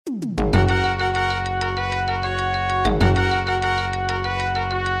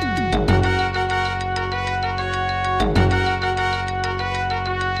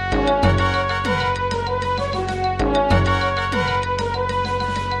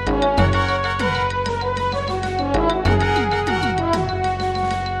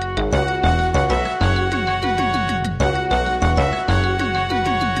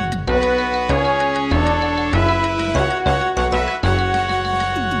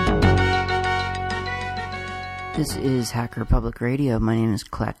This is Hacker Public Radio. My name is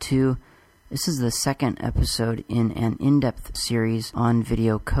Klaatu. This is the second episode in an in-depth series on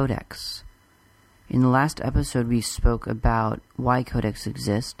video codecs. In the last episode, we spoke about why codecs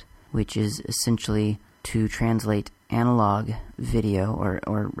exist, which is essentially to translate analog video,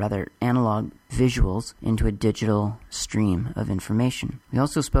 or rather analog visuals, into a digital stream of information. We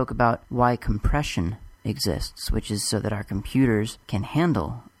also spoke about why compression exists, which is so that our computers can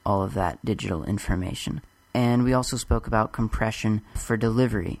handle all of that digital information. And we also spoke about compression for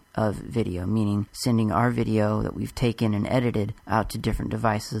delivery of video, meaning sending our video that we've taken and edited out to different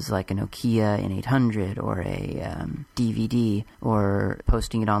devices like a Nokia N800 or a DVD, or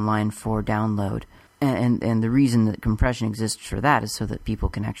posting it online for download. And the reason that compression exists for that is so that people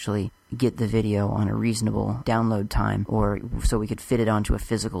can actually get the video on a reasonable download time, or so we could fit it onto a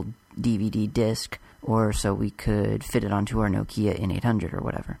physical DVD disc, or so we could fit it onto our Nokia N800 or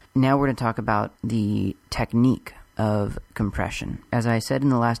whatever. Now we're going to talk about the technique of compression. As I said in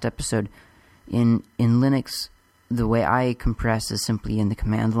the last episode, in Linux, the way I compress is simply in the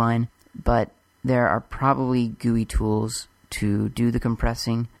command line, but there are probably GUI tools to do the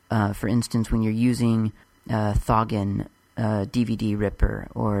compressing. For instance, when you're using Thoggen, DVD Ripper,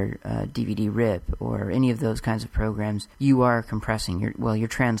 or DVD Rip, or any of those kinds of programs, you are compressing. You're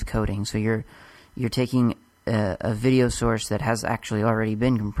transcoding. So you're taking a video source that has actually already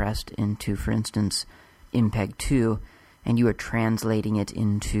been compressed into, for instance, MPEG-2, and you are translating it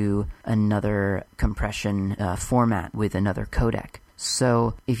into another compression format with another codec.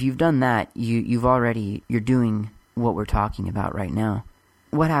 So if you've done that, you're doing what we're talking about right now.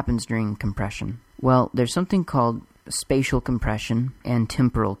 What happens during compression? Well, there's something called spatial compression and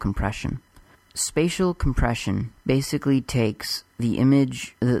temporal compression. Spatial compression basically takes the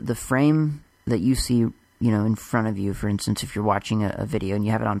image, the frame that you see, in front of you. For instance, if you're watching a video and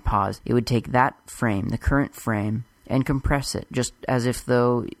you have it on pause, it would take that frame, the current frame, and compress it, just as if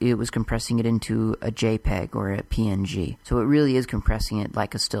though it was compressing it into a JPEG or a PNG. So it really is compressing it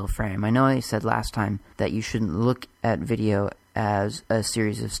like a still frame. I know I said last time that you shouldn't look at video as a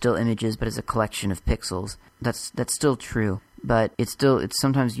series of still images, but as a collection of pixels. That's still true, but it's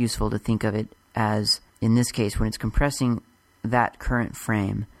sometimes useful to think of it as, in this case, when it's compressing that current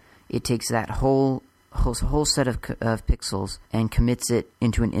frame, it takes that whole set of pixels and commits it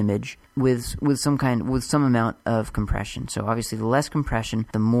into an image with some amount of compression. So obviously, the less compression,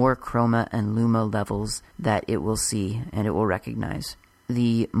 the more chroma and luma levels that it will see and it will recognize.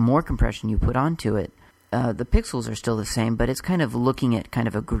 The more compression you put onto it, the pixels are still the same, but it's kind of looking at kind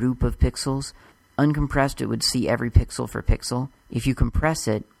of a group of pixels. Uncompressed, it would see every pixel for pixel. If you compress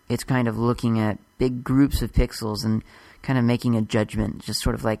it, it's kind of looking at big groups of pixels and kind of making a judgment, just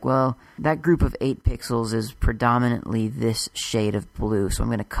sort of like, well, that group of 8 pixels is predominantly this shade of blue, so I'm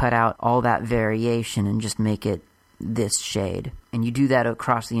going to cut out all that variation and just make it this shade. And you do that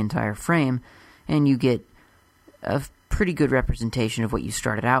across the entire frame, and you get a pretty good representation of what you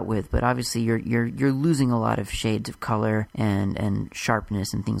started out with, but obviously you're losing a lot of shades of color and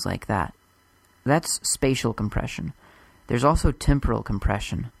sharpness and things like that. That's spatial compression. There's also temporal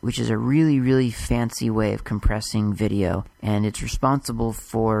compression, which is a really, really fancy way of compressing video, and it's responsible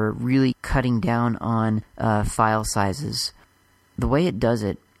for really cutting down on file sizes. The way it does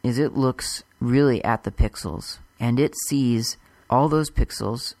it is it looks really at the pixels, and it sees all those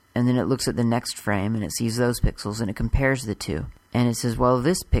pixels, and then it looks at the next frame, and it sees those pixels, and it compares the two. And it says, well,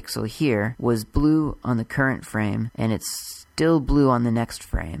 this pixel here was blue on the current frame, and it's still blue on the next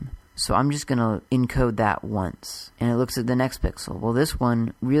frame. So I'm just going to encode that once. And it looks at the next pixel. Well, this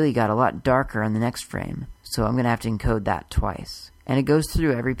one really got a lot darker on the next frame, so I'm going to have to encode that twice. And it goes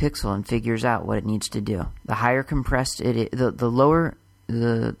through every pixel and figures out what it needs to do. The higher compressed it is,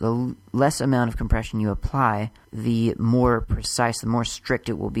 the less amount of compression you apply, the more precise, the more strict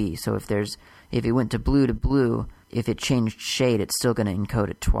it will be. So if it went to blue, if it changed shade, it's still going to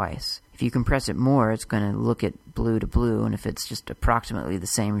encode it twice. If you compress it more, it's going to look at blue to blue, and if it's just approximately the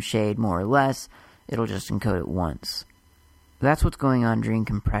same shade, more or less, it'll just encode it once. That's what's going on during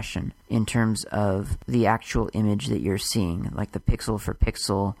compression in terms of the actual image that you're seeing, like the pixel for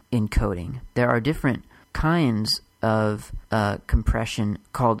pixel encoding. There are different kinds of compression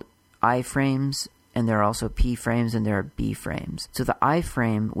called iframes, and there are also P frames, and there are B frames. So the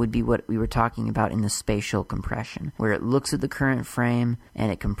iframe would be what we were talking about in the spatial compression, where it looks at the current frame and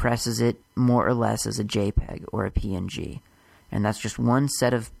it compresses it more or less as a JPEG or a PNG. And that's just one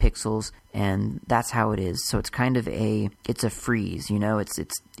set of pixels, and that's how it is. So it's kind of it's a freeze,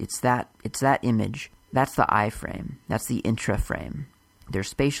 it's that image. That's the iframe. That's the intraframe. They're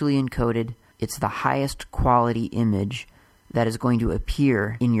spatially encoded. It's the highest quality image that is going to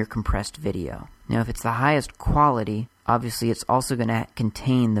appear in your compressed video. Now, if it's the highest quality, obviously it's also going to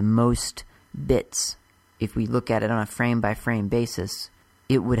contain the most bits. If we look at it on a frame-by-frame basis,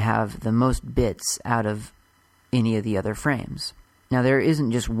 it would have the most bits out of any of the other frames. Now, there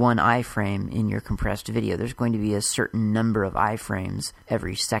isn't just one iframe in your compressed video. There's going to be a certain number of iframes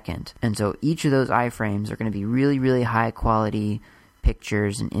every second. And so each of those iframes are going to be really, really high-quality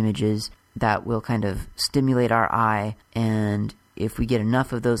pictures and images that will kind of stimulate our eye. And if we get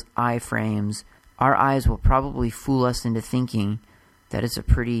enough of those iframes, our eyes will probably fool us into thinking that it's a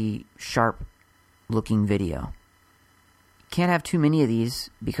pretty sharp-looking video. Can't have too many of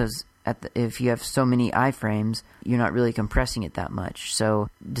these because if you have so many iframes, you're not really compressing it that much. So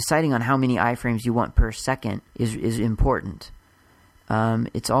deciding on how many iframes you want per second is important.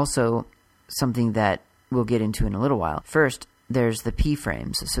 It's also something that we'll get into in a little while. First, there's the P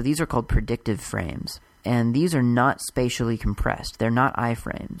frames. So these are called predictive frames. And these are not spatially compressed. They're not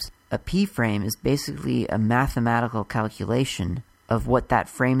iframes. A P frame is basically a mathematical calculation of what that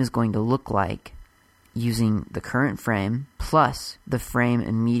frame is going to look like using the current frame plus the frame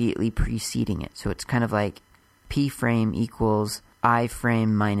immediately preceding it. So it's kind of like P frame equals I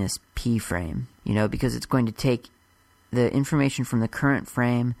frame minus P frame, because it's going to take the information from the current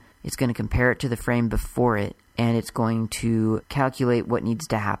frame, it's going to compare it to the frame before it, and it's going to calculate what needs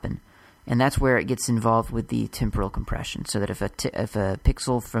to happen. And that's where it gets involved with the temporal compression, so that if a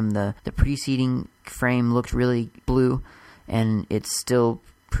pixel from the preceding frame looked really blue and it's still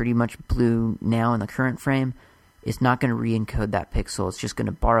pretty much blue now in the current frame, it's not going to re-encode that pixel. It's just going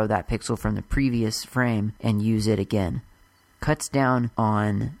to borrow that pixel from the previous frame and use it again. Cuts down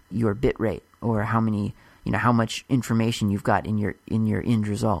on your bit rate, or how much information you've got in your end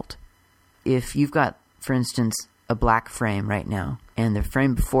result. If you've got, for instance, a black frame right now, and the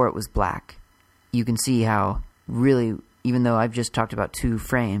frame before it was black, you can see how really, even though I've just talked about 2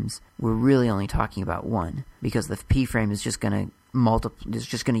 frames, we're really only talking about 1, because the P frame is just going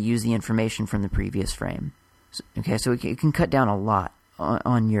to use the information from the previous frame. So it can cut down a lot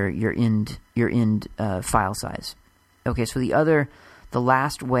on your end file size. Okay, so the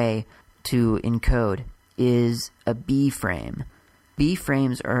last way to encode is a B frame. B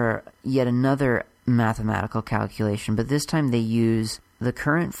frames are yet another mathematical calculation, but this time they use the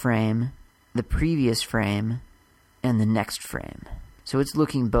current frame, the previous frame, and the next frame. So it's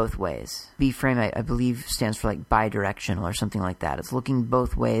looking both ways. B frame, I believe, stands for like bidirectional or something like that. It's looking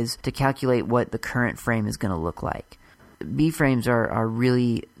both ways to calculate what the current frame is going to look like. B frames are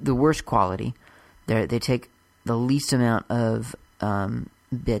really the worst quality. They take the least amount of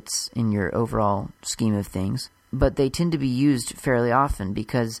bits in your overall scheme of things, but they tend to be used fairly often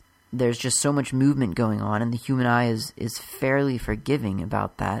because there's just so much movement going on, and the human eye is fairly forgiving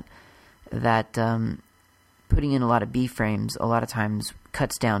about that putting in a lot of B frames a lot of times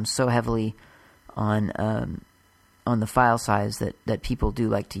cuts down so heavily on the file size that people do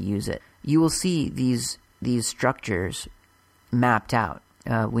like to use it. You will see these structures mapped out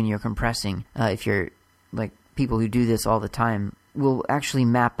when you're compressing. If you're like people who do this all the time, will actually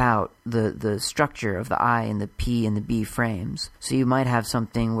map out the structure of the I and the P and the B frames. So you might have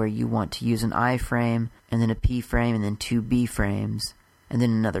something where you want to use an I frame, and then a P frame, and then 2 B frames, and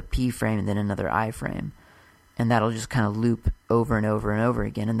then another P frame, and then another I frame. And that'll just kind of loop over and over and over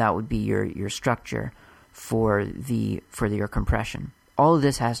again, and that would be your structure for your compression. All of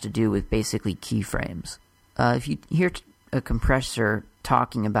this has to do with basically keyframes. If you hear a compressor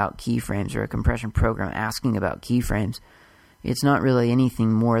talking about keyframes, or a compression program asking about keyframes, it's not really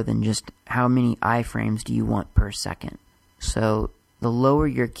anything more than just how many iframes do you want per second. So the lower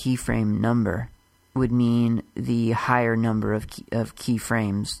your keyframe number would mean the higher number of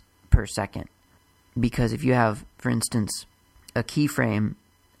keyframes per second. Because if you have, for instance, a keyframe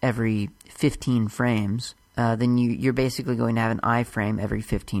every 15 frames, then you're basically going to have an iframe every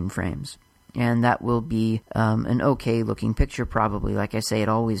 15 frames. And that will be an okay-looking picture probably. Like I say, it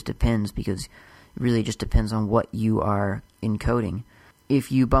always depends, because it really just depends on what you are encoding.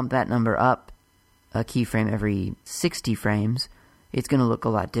 If you bump that number up a keyframe every 60 frames, it's going to look a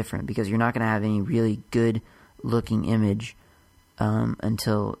lot different, because you're not going to have any really good-looking image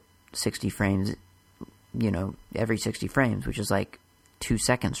until 60 frames, every 60 frames, which is like 2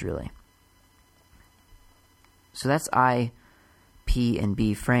 seconds, really. So that's I, P, and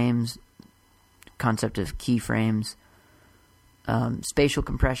B frames, concept of keyframes. Spatial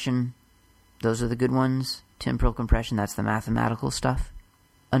compression, those are the good ones. Temporal compression, that's the mathematical stuff.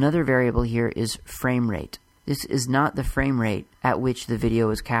 Another variable here is frame rate. This is not the frame rate at which the video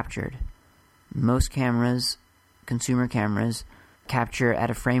is captured. Most cameras, consumer cameras, capture at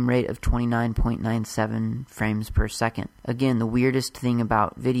a frame rate of 29.97 frames per second. Again, the weirdest thing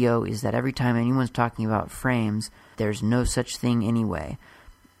about video is that every time anyone's talking about frames, there's no such thing anyway.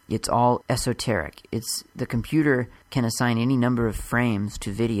 It's all esoteric. The computer can assign any number of frames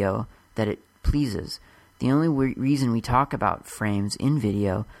to video that it pleases. The only reason we talk about frames in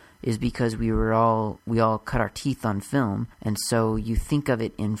video is because we all cut our teeth on film, and so you think of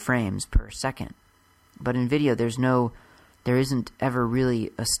it in frames per second. But in video, there isn't ever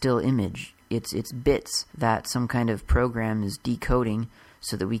really a still image. It's bits that some kind of program is decoding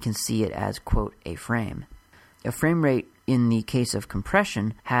so that we can see it as, quote, a frame. A frame rate in the case of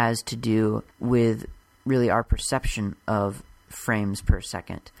compression has to do with really our perception of frames per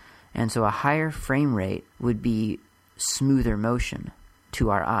second. And so a higher frame rate would be smoother motion to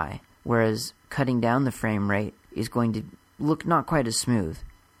our eye, whereas cutting down the frame rate is going to look not quite as smooth.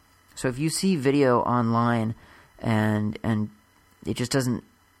 So if you see video online and it just doesn't,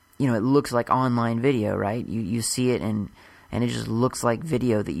 it looks like online video, right? You see it and it just looks like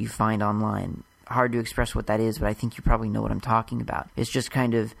video that you find online. Hard to express what that is, but I think you probably know what I'm talking about. It's just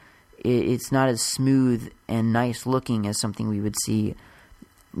kind of, it's not as smooth and nice looking as something we would see,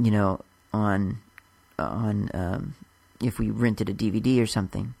 on if we rented a DVD or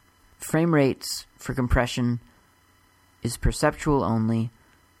something. Frame rates for compression is perceptual only.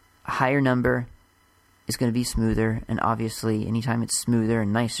 A higher number is going to be smoother, and obviously anytime it's smoother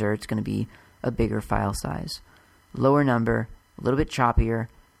and nicer, it's going to be a bigger file size. Lower number, a little bit choppier,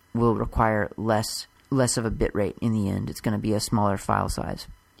 will require less of a bit rate in the end. It's going to be a smaller file size.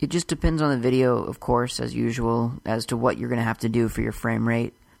 It just depends on the video, of course, as usual, as to what you're going to have to do for your frame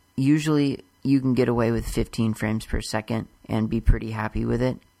rate. Usually you can get away with 15 frames per second and be pretty happy with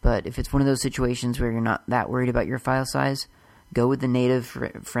it. But if it's one of those situations where you're not that worried about your file size, go with the native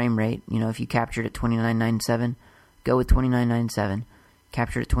frame rate. If you captured at 29.97, go with 29.97.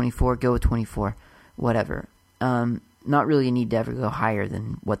 Captured at 24, go with 24. Whatever. Not really a need to ever go higher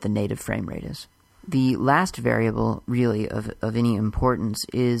than what the native frame rate is. The last variable, really, of any importance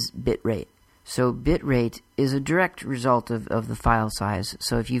is bit rate. So bit rate is a direct result of the file size.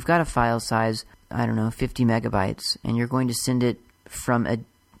 So if you've got a file size, 50 megabytes, and you're going to send it from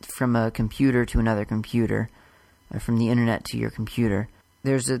a computer to another computer, or from the internet to your computer,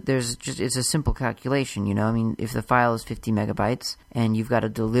 it's a simple calculation, if the file is 50 megabytes and you've got a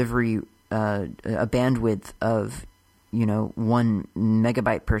delivery, a bandwidth of, 1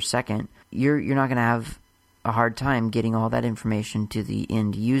 megabyte per second, you're not going to have a hard time getting all that information to the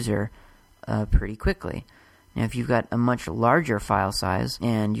end user pretty quickly. Now, if you've got a much larger file size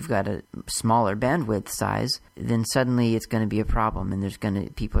and you've got a smaller bandwidth size, then suddenly it's going to be a problem, and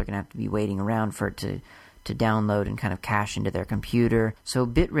people are going to have to be waiting around for it to download and kind of cache into their computer. So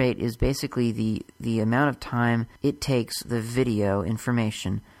bitrate is basically the amount of time it takes the video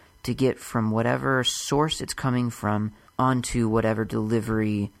information to get from whatever source it's coming from onto whatever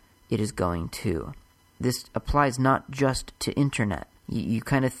delivery it is going to. This applies not just to internet. You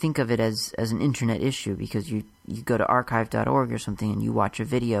kind of think of it as an internet issue because you go to archive.org or something and you watch a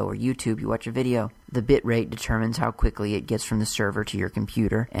video, or YouTube, you watch a video. The bit rate determines how quickly it gets from the server to your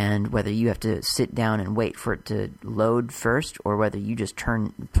computer, and whether you have to sit down and wait for it to load first, or whether you just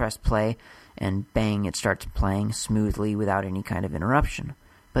press play and bang, it starts playing smoothly without any kind of interruption.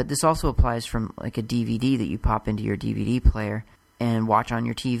 But this also applies from like a DVD that you pop into your DVD player and watch on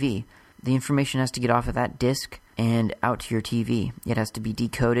your TV. The information has to get off of that disc and out to your TV. It has to be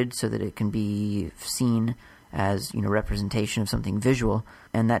decoded so that it can be seen as, representation of something visual,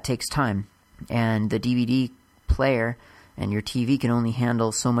 and that takes time. And the DVD player and your TV can only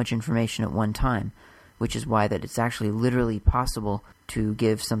handle so much information at one time, which is why that it's actually literally possible to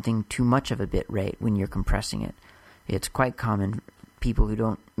give something too much of a bit rate when you're compressing it. It's quite common. People who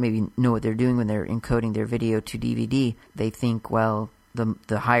don't maybe know what they're doing when they're encoding their video to DVD, they think, well,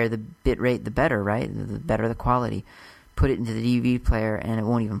 the higher the bit rate, the better, right? The better the quality. Put it into the DVD player and it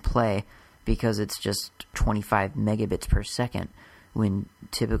won't even play because it's just 25 megabits per second, when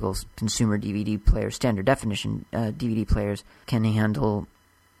typical consumer DVD players, standard definition DVD players, can handle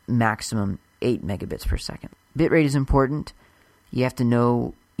maximum 8 megabits per second. Bitrate is important. You have to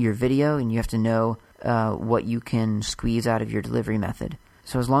know your video, and you have to know what you can squeeze out of your delivery method.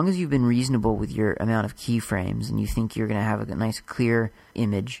 So as long as you've been reasonable with your amount of keyframes and you think you're going to have a nice clear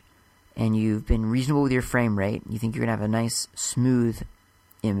image, and you've been reasonable with your frame rate, you think you're going to have a nice smooth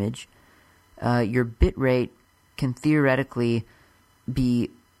image, your bit rate can theoretically be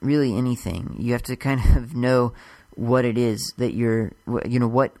really anything. You have to kind of know what it is that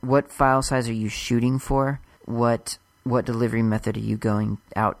what file size are you shooting for, what delivery method are you going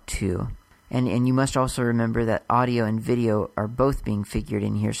out to. And you must also remember that audio and video are both being figured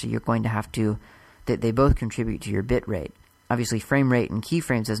in here, so you're going to have to, they both contribute to your bit rate. Obviously, frame rate and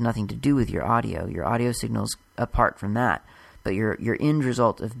keyframes has nothing to do with your audio signal's apart from that. But your end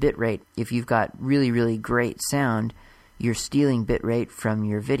result of bit rate, if you've got really, really great sound, you're stealing bit rate from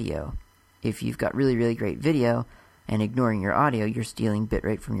your video. If you've got really, really great video and ignoring your audio, you're stealing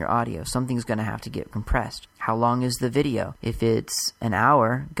bitrate from your audio. Something's going to have to get compressed. How long is the video? If it's an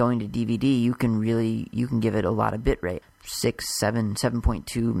hour going to DVD, you can give it a lot of bitrate. 7.2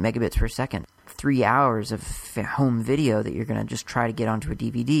 megabits per second. 3 hours of home video that you're going to just try to get onto a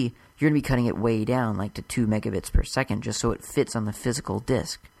DVD, you're going to be cutting it way down, like to 2 megabits per second, just so it fits on the physical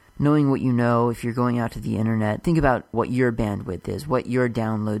disc. Knowing what you know, if you're going out to the internet, think about what your bandwidth is, what your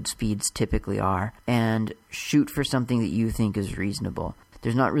download speeds typically are, and shoot for something that you think is reasonable.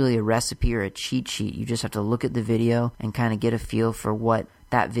 There's not really a recipe or a cheat sheet. You just have to look at the video and kind of get a feel for what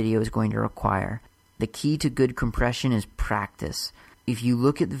that video is going to require. The key to good compression is practice. If you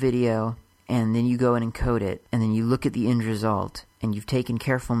look at the video and then you go and encode it, and then you look at the end result, and you've taken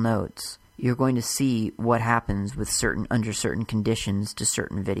careful notes, you're going to see what happens with under certain conditions to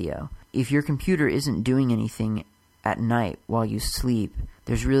certain video. If your computer isn't doing anything at night while you sleep,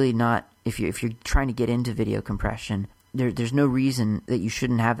 there's really not, if you're trying to get into video compression, there's no reason that you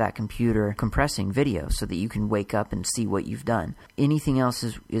shouldn't have that computer compressing video so that you can wake up and see what you've done. Anything else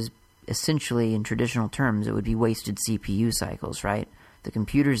is essentially, in traditional terms, it would be wasted CPU cycles, right? The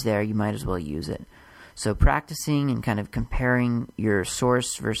computer's there, you might as well use it. So practicing and kind of comparing your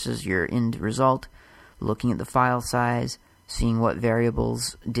source versus your end result, looking at the file size, seeing what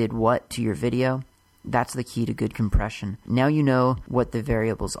variables did what to your video, that's the key to good compression. Now you know what the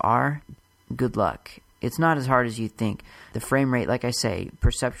variables are. Good luck. It's not as hard as you think. The frame rate, like I say,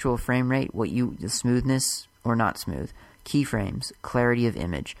 perceptual frame rate, the smoothness or not smooth, keyframes, clarity of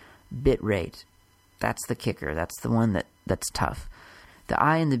image, bit rate. That's the kicker. That's the one that's tough. The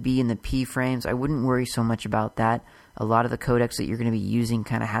I and the B and the P frames, I wouldn't worry so much about that. A lot of the codecs that you're going to be using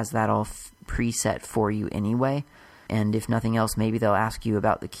kind of has that all preset for you anyway. And if nothing else, maybe they'll ask you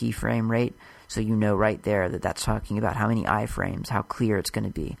about the keyframe rate, so you know right there that that's talking about how many iframes, how clear it's going to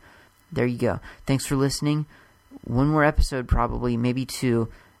be. There you go. Thanks for listening. One more episode, probably, maybe two,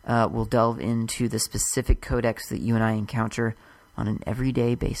 we'll delve into the specific codecs that you and I encounter on an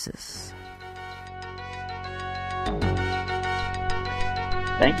everyday basis.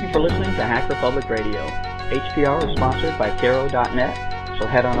 Thank you for listening to Hacker Public Radio. HPR is sponsored by Caro.net, so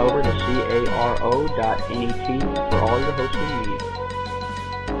head on over to caro.net for all your hosting needs.